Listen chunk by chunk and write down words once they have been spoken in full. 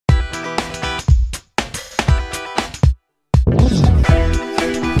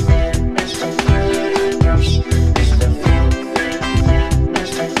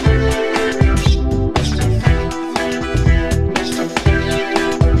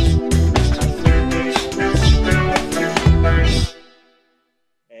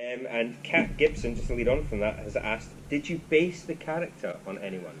Gibson, just to lead on from that, has asked, did you base the character on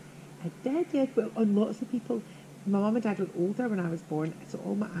anyone? I did, yeah, but on lots of people. My mum and dad were older when I was born, so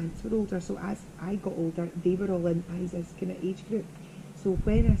all my aunts were older. So as I got older, they were all in Isa's kind of age group. So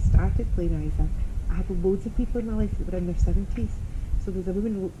when I started playing Isa, I had loads of people in my life that were in their 70s. So there's a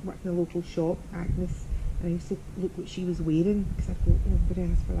woman who worked in a local shop, Agnes, and I used to look what she was wearing, because I'd go, oh, I'm going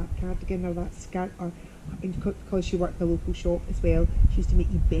to ask for that cardigan or that skirt, or because she worked in a local shop as well, she used to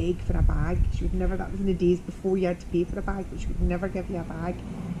make you beg for a bag. She would never, that was in the days before you had to pay for a bag, but she would never give you a bag.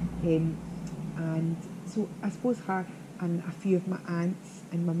 And so I suppose her and a few of my aunts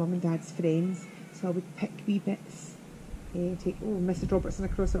and my mum and dad's friends, so I would pick wee bits, take, oh, Mrs. Robertson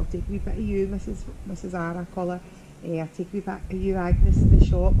across it, I'll take a wee bit of you, Mrs. R, I call her. I'll take a wee bit of you, Agnes, in the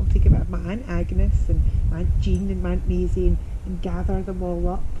shop. I'll take a bit of my Aunt Agnes and my Aunt Jean and my Aunt Maisie and gather them all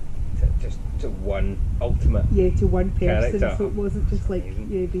up. Just to one ultimate to one person, character. so it wasn't just like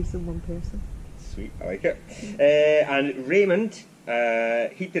based on one person. Sweet, I like it. And Raymond,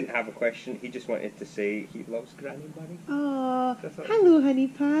 he didn't have a question, he just wanted to say he loves Granny Bunny. Oh, hello, honey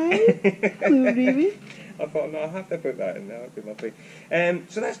pie. Hello, Raymond. I thought, no, I'll have to put that in there, that'd be lovely.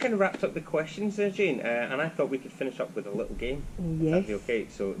 So that's kind of wrapped up the questions there, Jane, and I thought we could finish up with a little game. Oh, yes. That'd be okay.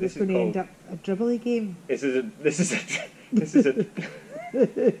 So this is going to end up a dribbly game. This is a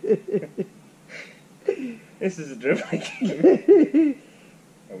dribbling game.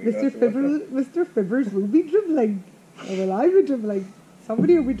 Mr. Fibbers will be dribbling. Or will I be dribbling?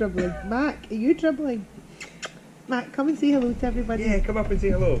 Somebody will be dribbling. Mac, are you dribbling? Mac, come and say hello to everybody. Yeah, come up and say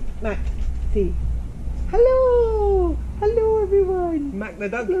hello. Mac, say hello. Hello, everyone. Mac the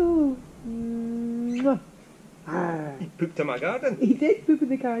dog. Hello. He pooped in my garden. He did poop in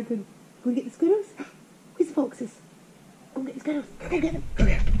the garden. Go and get the squirrels. Where's the foxes? Go and get the squirrels. Go get them. Go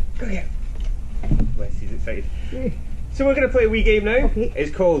here. Go here. Wes, he's excited. So we're going to play a wee game now. Okay.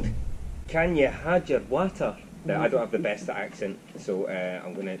 It's called Can You Had Your Water? Now, I don't have the best accent, so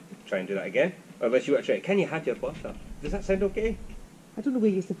I'm going to try and do that again. Or unless you want to try it. Can you had your water? Does that sound okay? I don't know where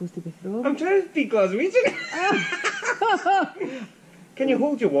you're supposed to be from. I'm trying to speak Glaswegian. Can you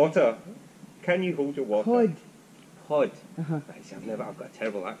hold your water? Can you hold your water? Hod. Hod. Right, see, I've got a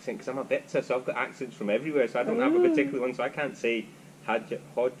terrible accent because I'm a Bitzer, so I've got accents from everywhere, so I don't have a particular one, so I can't say had your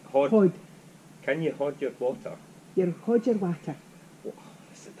hod. Hod. Can you hod your water? You hod your water. Oh,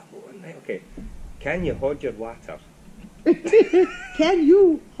 that's a double one, right? Okay. Can you hod your water? Can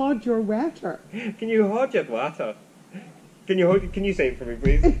you hod your water? Can you hod your water? Can you say it for me,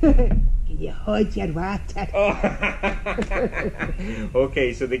 please? Can you hod your water? Oh.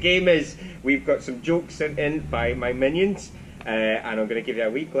 Okay, so the game is, we've got some jokes sent in by my minions, and I'm going to give you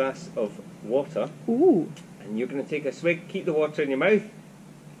a wee glass of water. Ooh. And you're going to take a swig, keep the water in your mouth,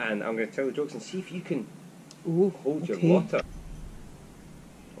 and I'm going to tell the jokes and see if you can hold your water.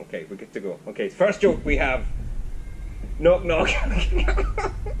 Okay, we're good to go. Okay, first joke we have. Knock knock.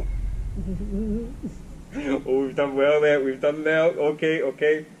 Oh, we've done well there, we've done well.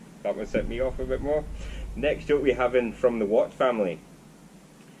 Okay. That one set me off a bit more. Next joke we have in from the Watt family.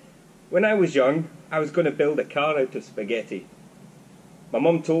 When I was young, I was going to build a car out of spaghetti. My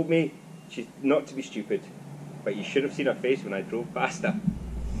mum told me she's not to be stupid, but you should have seen her face when I drove past her.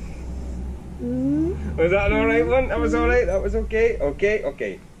 Was that an alright one? That was alright, that was okay.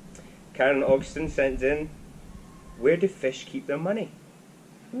 Okay. Karen Ogston sends in, where do fish keep their money?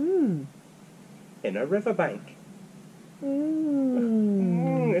 In a riverbank.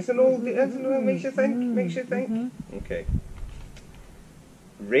 It's an old, makes you think, Okay.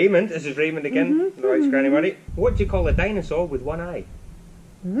 Raymond, this is Raymond again, right, Granny Murray. What do you call a dinosaur with one eye?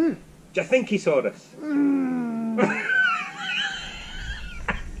 Do you think he saw us?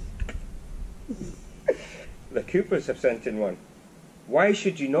 The Coopers have sent in one. Why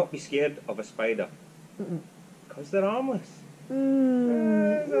should you not be scared of a spider? Because they're harmless.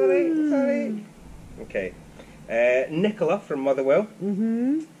 It's alright. Okay. Nicola from Motherwell.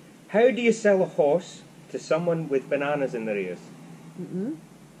 How do you sell a horse to someone with bananas in their ears? Do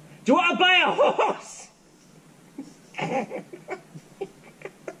you want to buy a horse? That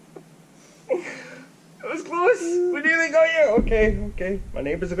was close. We nearly got you. Okay. My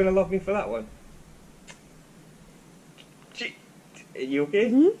neighbours are going to love me for that one. Are you okay?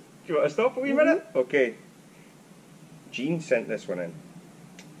 Do you want to stop a wee minute? Okay. Jean sent this one in.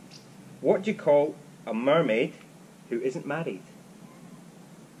 What do you call a mermaid who isn't married?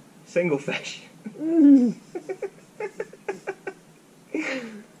 Single fish.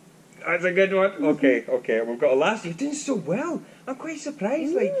 That's a good one. Okay. We've got a last. You're doing so well. I'm quite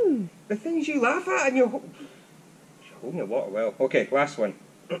surprised. Like the things you laugh at, and you're holding your water well. Okay, last one.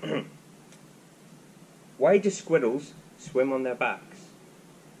 Why do squirrels swim on their backs?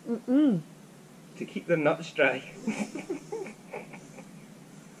 to keep their nuts dry.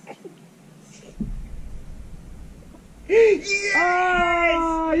 Yes!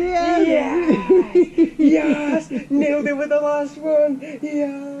 Oh, yes! Yes! Yes! Nailed it with the last one!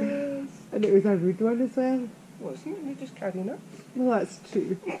 Yes! And it was a rude one as well. Wasn't it? You just carry nuts. Well, that's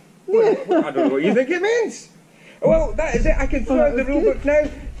true. Well, I don't know what you think it means. Well, that is it. I can throw out the rule book now.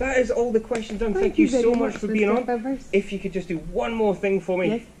 That is all the questions done. Thank you so much for being on. Fibbers. If you could just do one more thing for me.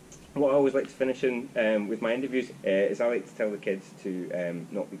 Yes. What I always like to finish in with my interviews is I like to tell the kids to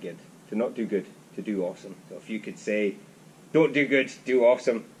not be good, to not do good, to do awesome. So if you could say, don't do good, do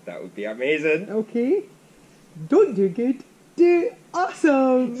awesome, that would be amazing. Okay. Don't do good, do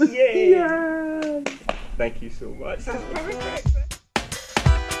awesome. Yay! Yes. Thank you so much. That's perfect.